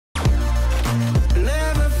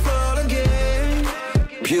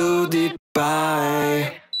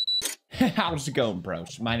PewDiePie. How's it going,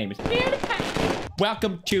 bros? My name is PewDiePie.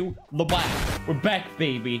 Welcome to LWIAY. We're back,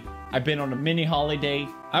 baby. I've been on a mini holiday.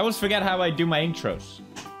 I always forget how I do my intros.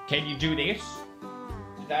 Can you do this?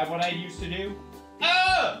 Is that what I used to do?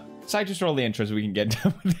 Oh! So I just roll the intros so we can get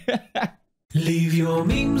done with it. Leave your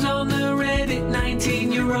memes on the Reddit,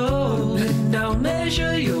 19-year-old. And I'll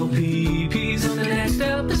measure your PPs on the next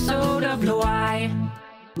episode of LWIAY.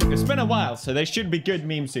 It's been a while, so there should be good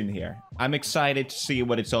memes in here. I'm excited to see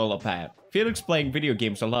what it's all about. Felix playing video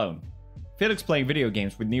games alone. Felix playing video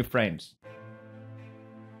games with new friends.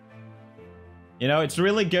 You know, it's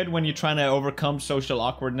really good when you're trying to overcome social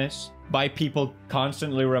awkwardness by people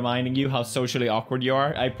constantly reminding you how socially awkward you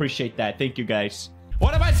are. I appreciate that. Thank you, guys.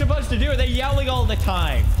 What am I supposed to do? They're yelling all the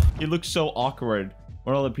time. You look so awkward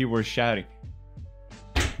when all the people are shouting.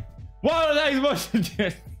 What are they supposed to do?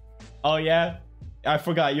 Oh, yeah? I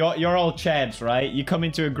forgot. You're all Chads, right? You come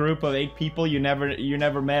into a group of 8 people you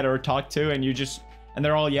never met or talked to, and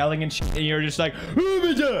they're all yelling and shit, and you're just like,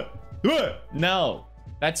 no.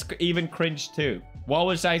 That's even cringe too. What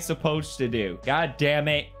was I supposed to do? God damn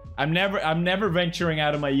it. I'm never venturing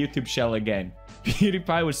out of my YouTube shell again.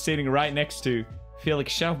 PewDiePie was sitting right next to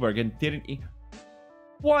Felix Schaufberg and didn't eat.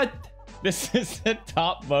 What? This is the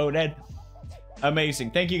top voted.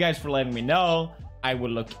 Amazing. Thank you guys for letting me know. I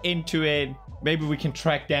will look into it. Maybe we can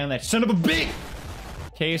track down that son of a bitch.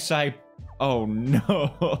 KSI. Oh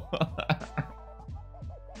no.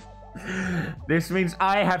 This means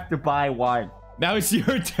I have to buy one. Now it's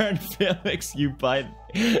your turn, Felix. You buy.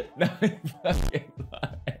 No, fucking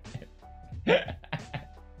lie.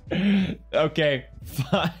 Okay,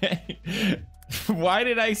 fine. Why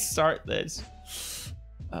did I start this?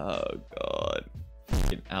 Oh god.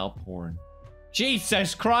 Fucking Alporn.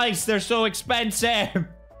 Jesus Christ, they're so expensive.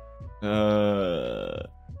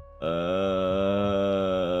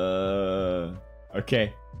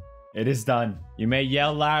 Okay. It is done. You may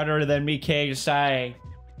yell louder than me, KSI,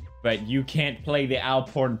 but you can't play the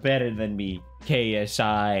Alporn better than me,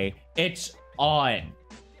 KSI. It's on.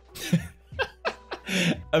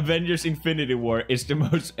 Avengers Infinity War is the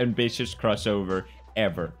most ambitious crossover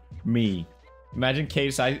ever. Me. Imagine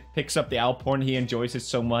KSI picks up the Alporn. He enjoys it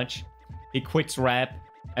so much. He quits rap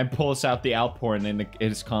and pulls out the Alporn in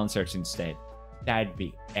his concerts instead. That'd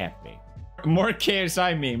be epic. More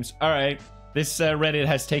KSI memes. All right. This Reddit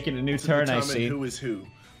has taken a new turn, I see. Who is who?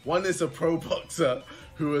 One is a pro boxer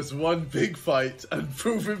who has won big fights and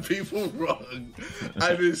proven people wrong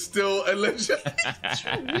and is still allegedly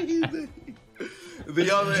dreaming.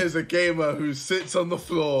 The other is a gamer who sits on the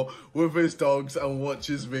floor with his dogs and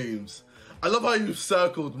watches memes. I love how you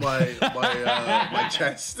circled my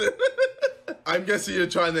chest. I'm guessing you're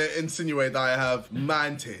trying to insinuate that I have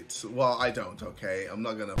man tits. Well, I don't, okay? I'm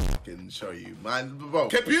not gonna fucking show you, man. Bro,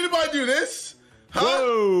 can PewDiePie do this? Huh?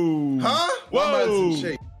 Whoa! Huh? Whoa!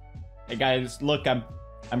 Shit. Hey guys, look, I'm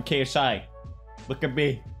KSI. Look at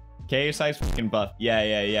me. KSI's fucking buff.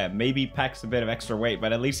 Yeah. Maybe he packs a bit of extra weight,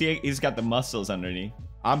 but at least he's got the muscles underneath.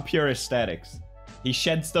 I'm pure aesthetics. He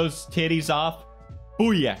sheds those titties off.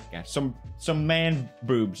 Booyah! Some man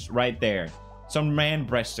boobs right there. Some man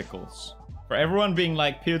breasticles. For everyone being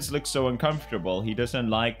like, Pewds looks so uncomfortable, he doesn't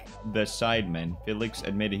like the sidemen. Felix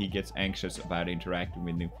admitted he gets anxious about interacting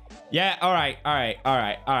with new. Yeah, alright.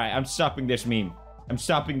 I'm stopping this meme.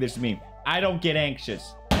 I don't get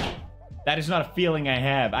anxious. That is not a feeling I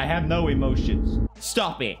have. I have no emotions.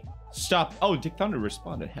 Stop it. Stop. Oh, Dick Thunder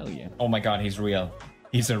responded. Hell yeah. Oh my god, he's real.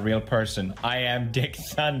 He's a real person. I am Dick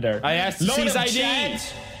Thunder. I asked to see his ID.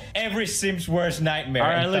 Every Sim's worst nightmare.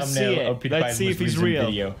 Alright, let's see it. Let's see if he's real.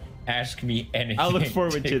 Video. Ask me anything. I'll look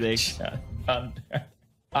forward to this. Thunder.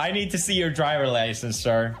 I need to see your driver license,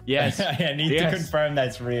 sir. Yes. I need to confirm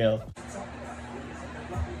that's real.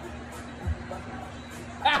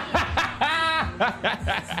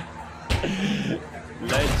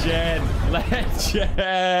 Legend.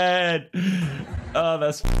 Oh,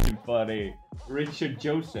 that's fucking funny. Richard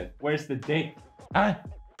Joseph. Where's the dick? Huh?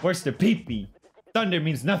 Where's the pee-pee? Thunder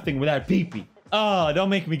means nothing without pee-pee. Oh, don't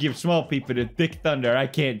make me give small people to Dick Thunder. I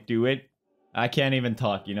can't do it. I can't even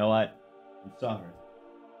talk. You know what? I'm sorry.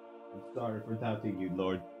 I'm sorry for doubting you,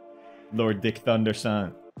 Lord Dick Thunder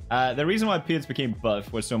son. The reason why Pewds became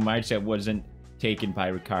buff was so much that wasn't taken by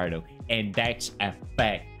Ricardo. And that's a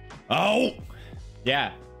fact. Oh!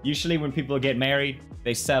 Yeah. Usually when people get married,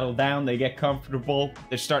 they settle down, they get comfortable,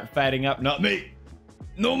 they start fatting up. Not me!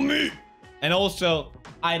 Not me! And also,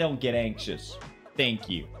 I don't get anxious. Thank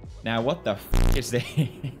you. Now, what the f is this?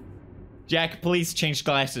 Jack, please change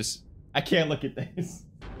glasses. I can't look at this.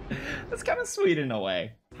 That's kind of sweet in a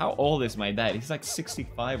way. How old is my dad? He's like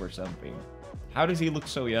 65 or something. How does he look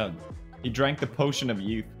so young? He drank the potion of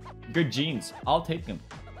youth. Good genes. I'll take him.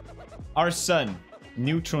 Our sun.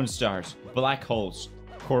 Neutron stars. Black holes.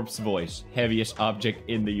 Corpse voice. Heaviest object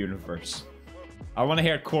in the universe. I want to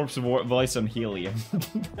hear corpse voice on helium.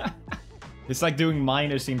 It's like doing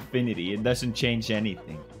minus infinity. It doesn't change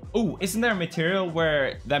anything. Oh, isn't there a material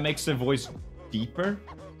where that makes the voice deeper?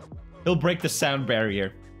 He'll break the sound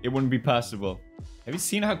barrier. It wouldn't be possible. Have you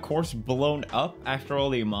seen how Corpse blown up after all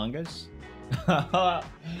the Among Us?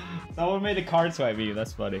 Someone made a card swipe meme.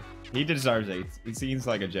 That's funny. He deserves it. He seems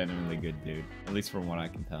like a genuinely good dude. At least from what I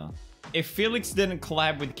can tell. If Felix didn't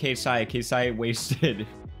collab with KSI, KSI wasted.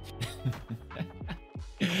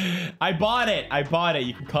 I bought it. I bought it.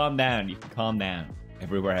 You can calm down. You can calm down.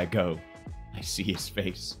 Everywhere I go, I see his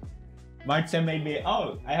face. Marta made me...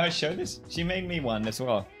 Oh, I have showed this? She made me one as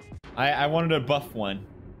well. I wanted a buff one.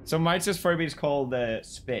 So Marta's Furby is called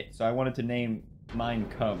Spit. So I wanted to name mine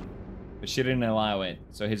Cum. But she didn't allow it.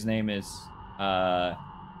 So his name is... I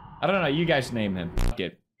don't know. You guys name him. Fuck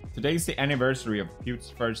it. Today's the anniversary of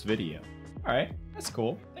Pew's first video. Alright. That's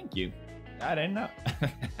cool. Thank you. I didn't know.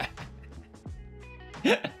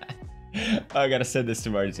 Oh, I gotta send this to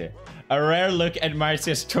Marcia. A rare look at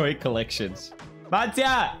Marcia's toy collections.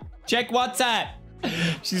 Marcia! Check WhatsApp!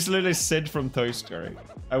 She's literally Sid from Toy Story.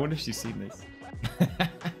 I wonder if she's seen this.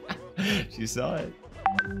 She saw it.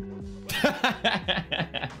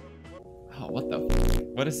 Oh, what the f?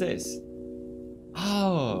 What is this?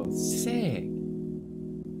 Oh, sick.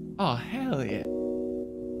 Oh, hell yeah.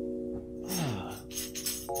 Oh.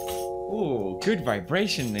 Ooh, good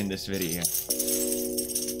vibration in this video.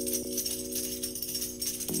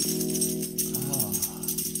 Oh.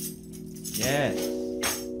 Yes.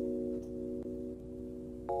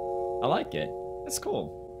 I like it. That's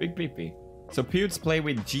cool. Big peepee. So Pewds play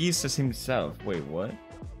with Jesus himself. Wait, what?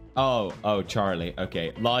 Oh, Charlie.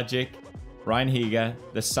 Okay. Logic, Ryan Higa,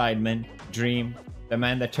 the Sideman, Dream, the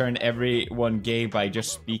man that turned everyone gay by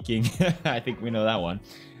just speaking. I think we know that one.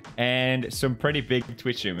 And some pretty big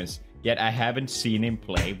Twitch streamers. Yet I haven't seen him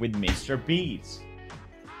play with Mr. Beast.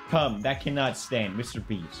 Come, that cannot stand. Mr.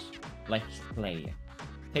 Beast, let's play.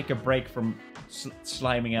 Take a break from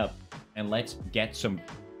sliming up and let's get some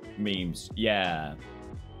memes. Yeah.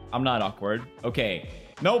 I'm not awkward. Okay.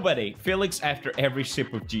 Nobody. Felix after every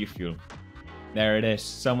sip of G Fuel. There it is.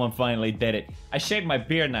 Someone finally did it. I shaved my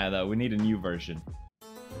beard now, though. We need a new version.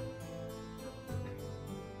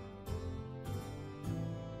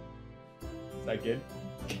 Is that good?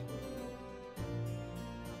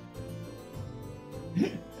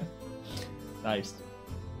 Nice.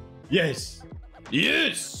 Yes!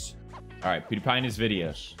 Yes! Alright, PewDiePie in his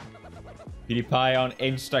videos. PewDiePie on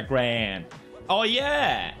Instagram. Oh,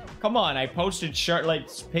 yeah! Come on, I posted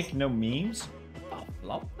shirtless pic, no memes. Oh,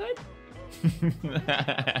 flop that?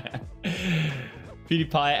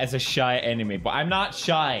 PewDiePie as a shy enemy, but I'm not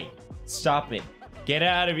shy. Stop it. Get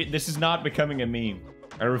out of it. This is not becoming a meme.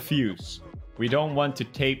 I refuse. We don't want to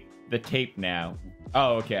tape the tape now.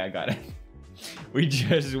 Oh, okay, I got it. We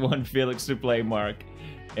just want Felix to play Mark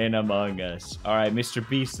in Among Us. Alright, Mr.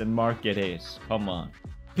 Beast and Mark it is. Come on.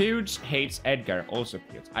 Pewds hates Edgar. Also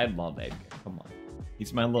Pewds. I love Edgar. Come on.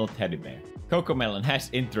 He's my little teddy bear. Cocomelon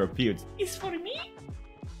has intro Pewds. It's for me.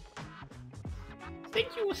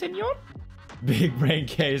 Thank you, senor. Big brain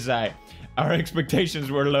KSI. Our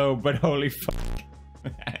expectations were low, but holy fuck.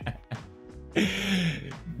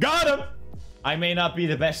 Got him! I may not be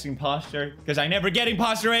the best imposter, because I never get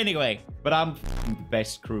imposter anyway, but I'm the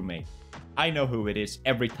best crewmate. I know who it is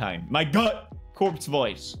every time. My gut! Corpse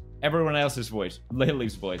voice. Everyone else's voice.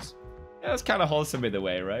 Lily's voice. Yeah, that's kind of wholesome in a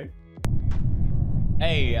way, right?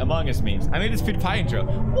 Hey, Among Us memes. I made this PewDiePie intro.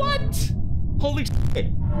 What? Holy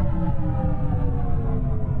shit.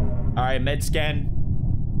 Alright, med scan.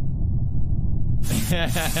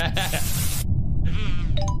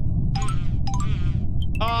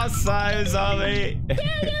 Awesome, zombie.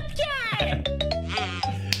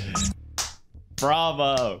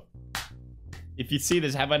 Bravo. If you see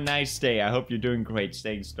this, have a nice day. I hope you're doing great,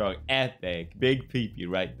 staying strong. Epic. Big peepee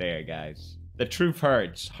right there, guys. The truth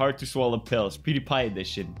hurts. Hard to swallow pills. PewDiePie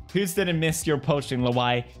edition. Pewds didn't miss your post in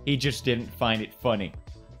LWIAY. He just didn't find it funny.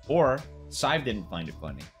 Or, Sive didn't find it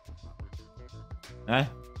funny. Huh?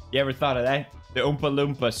 You ever thought of that? The Oompa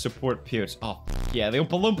Loompas support Pewds. Oh, yeah, the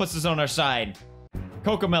Oompa Loompas is on our side.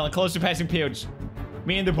 Cocomelon, close to passing Pewds.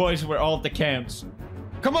 Me and the boys were all at the camps.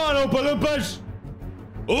 Come on, Oompa Loompas!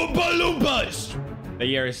 Oompa Loompas! The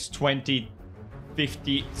year is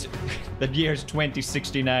 2050. The year is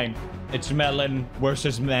 2069. It's Melon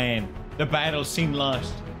versus Man. The battle seemed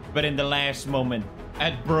lost, but in the last moment,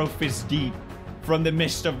 at Brofist Deep, from the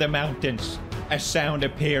mist of the mountains, A sound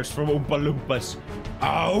appears from Oompa Loompas.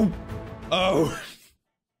 Oh! Oh!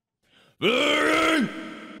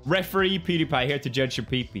 Referee PewDiePie here to judge your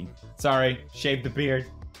pee-pee. Sorry, shaved the beard.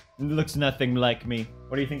 It looks nothing like me.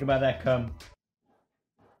 What do you think about that, cum?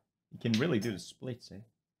 You can really do the splits, eh?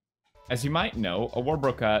 As you might know, a war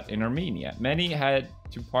broke out in Armenia. Many had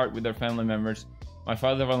to part with their family members. My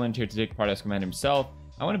father volunteered to take part as command himself.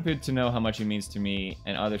 I want people to know how much it means to me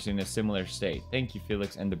and others in a similar state. Thank you,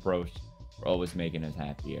 Felix and the bros, for always making us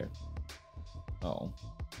happier. Oh.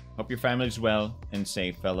 Hope your family's well and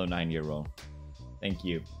safe, fellow 9-year-old. Thank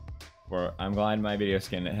you. I'm glad my videos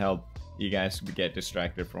can help you guys get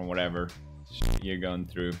distracted from whatever you're going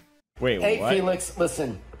through. Wait, hey, what? Felix,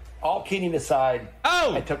 listen. All kidding aside,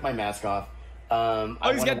 oh! I took my mask off. Oh,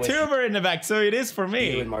 he's got Tuber in the back, so it is for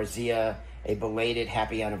me. You and Marzia a belated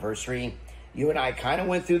happy anniversary. You and I kind of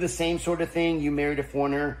went through the same sort of thing. You married a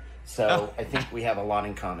foreigner, so I think we have a lot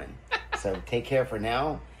in common. So take care for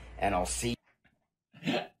now, and I'll see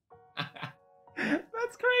you.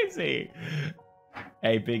 That's crazy.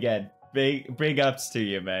 Hey, Big Ed, big ups to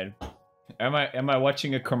you, man. Am I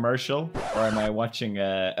watching a commercial or am I watching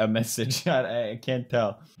a message? I can't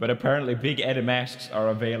tell. But apparently Big Ed masks are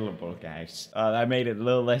available, guys. I made it a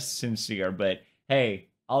little less sincere, but hey,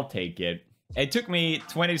 I'll take it. It took me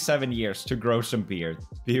 27 years to grow some beard.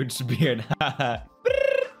 Huge beard.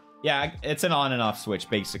 Yeah, it's an on and off switch,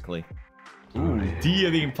 basically. Ooh, Dia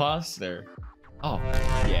the Imposter. Oh,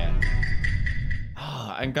 yeah.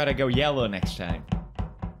 Oh, I gotta go yellow next time.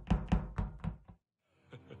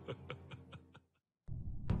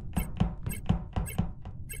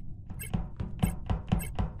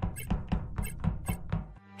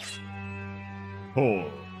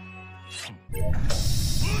 Oh.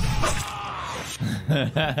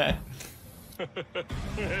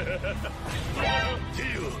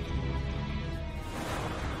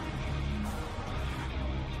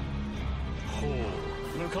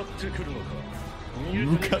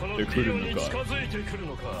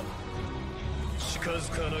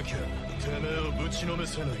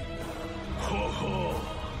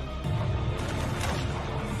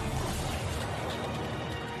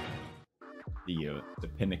 The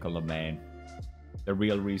pinnacle of man. The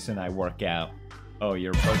real reason I work out. Oh,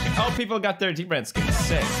 you're approaching. Oh, people got their T-brand skin.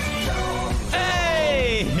 Sick.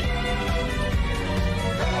 Hey!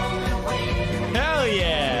 Hell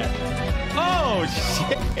yeah! Oh,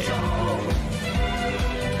 shit!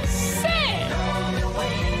 Sick!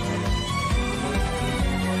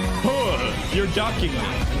 Oh, you're docking me.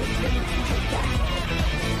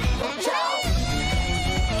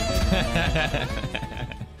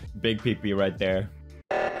 Big pee-pee right there.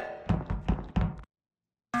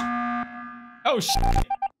 Oh, shit!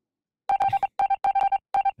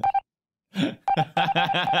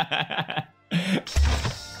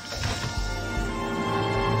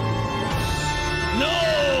 No!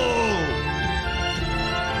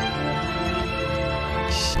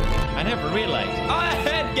 I never realized. Oh,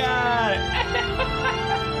 head guy!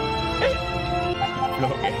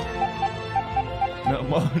 No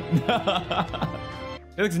more. No.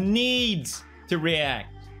 Felix needs to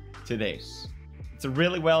react to this. It's a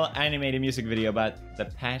really well animated music video about the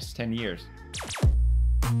past 10 years.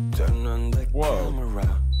 Whoa.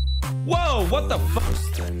 Whoa, what the fuck?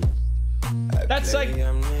 That's like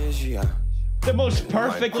the most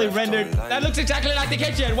perfectly rendered. That looks exactly like the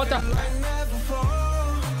kitchen. What the?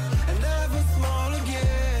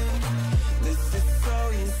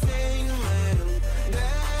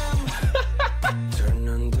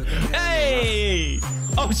 Hey!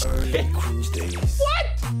 Oh shit! What?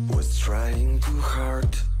 Was trying too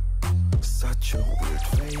hard. Such a weird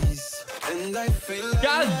face. And I feel like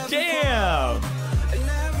God damn!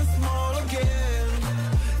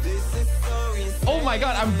 Oh my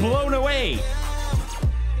god, I'm blown away!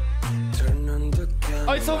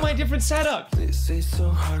 Oh, it's all my different setups! This is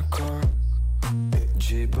so hardcore.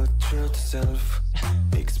 Edgy but true to self.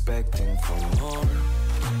 Expecting for more.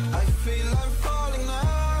 I feel I'm falling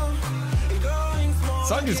now. Going small.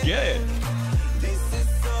 Song is good. This is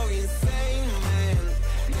so insane,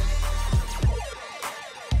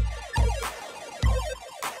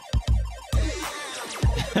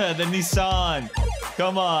 man. The Nissan!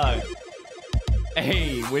 Come on!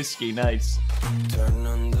 Hey, whiskey, nice. Turn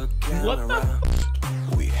on the camera. What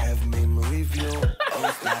the? We have memory view.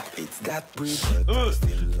 It's that brief, but I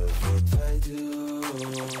still love what I do.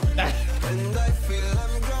 And I feel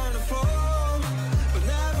I'm gonna fall, but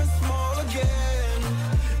never small again.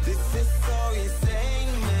 This is so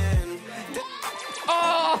insane, man.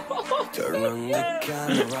 Oh! Turn on the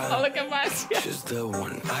camera. Oh, look at my skin. Just the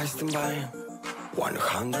one I stand by.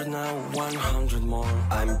 100 now, 100 more.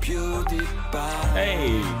 I'm PewDiePie.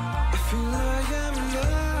 Hey. I feel like I'm in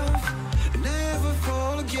love, never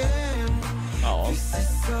fall again. Oh. This is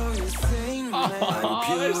so insane, man. I'm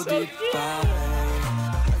PewDiePie. I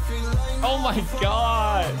feel like Oh my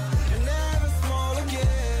god. never small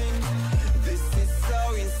again. This is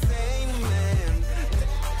so insane, man.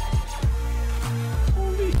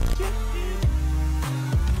 Holy shit.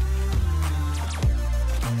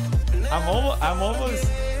 I'm almost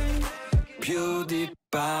PewDiePie.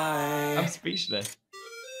 I'm speechless.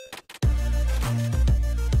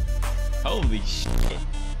 Holy shit.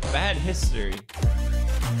 Bad history.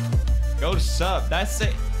 Go sub. That's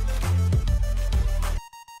it.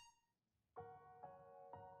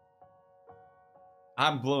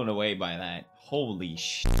 I'm blown away by that. Holy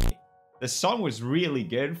shit. The song was really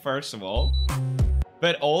good, first of all.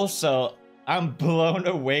 But also, I'm blown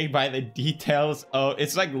away by the details. Oh,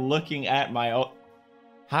 it's like looking at my own.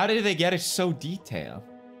 How did they get it so detailed?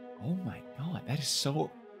 Oh my god, that is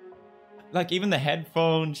so... Like, even the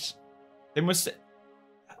headphones, they must...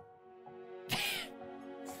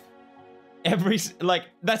 Like,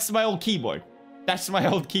 that's my old keyboard. That's my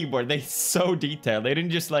old keyboard. They so detailed. They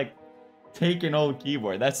didn't just, like, take an old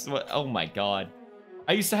keyboard. That's what... Oh my god.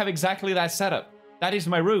 I used to have exactly that setup. That is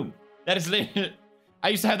my room. That is literally... I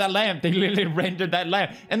used to have that lamp. They literally rendered that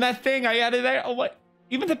lamp. And that thing I added there. Oh, what?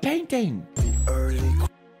 Even the painting.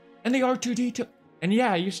 And the R2D2. And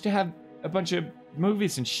yeah, I used to have a bunch of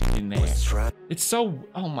movies and shit in there. It's so...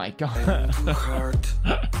 Oh my god.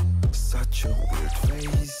 Such a weird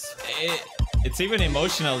face. It's even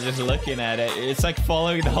emotional just looking at it. It's like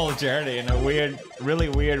following the whole journey in a weird, really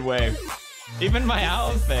weird way. Even my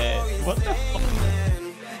outfit. What the fuck?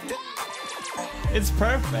 It's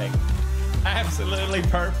perfect. Absolutely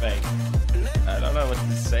perfect. I don't know what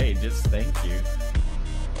to say. Just thank you.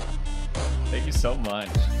 Thank you so much.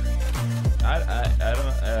 I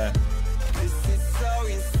don't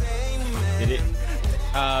did it?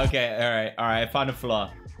 Okay, alright, I found a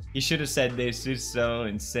flaw. He should have said this is so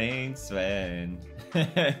insane, Sven.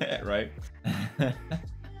 Right?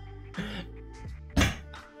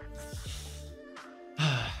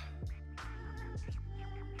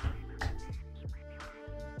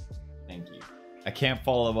 Thank you. I can't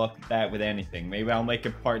follow up that with anything. Maybe I'll make a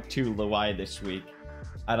part 2 LWIAY this week.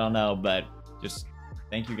 I don't know, but just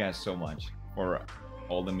thank you guys so much for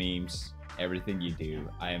all the memes, everything you do.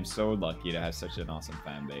 I am so lucky to have such an awesome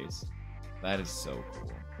fan base. That is so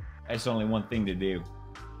cool. There's only one thing to do.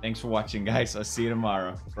 Thanks for watching, guys. I'll see you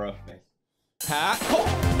tomorrow. Perfect.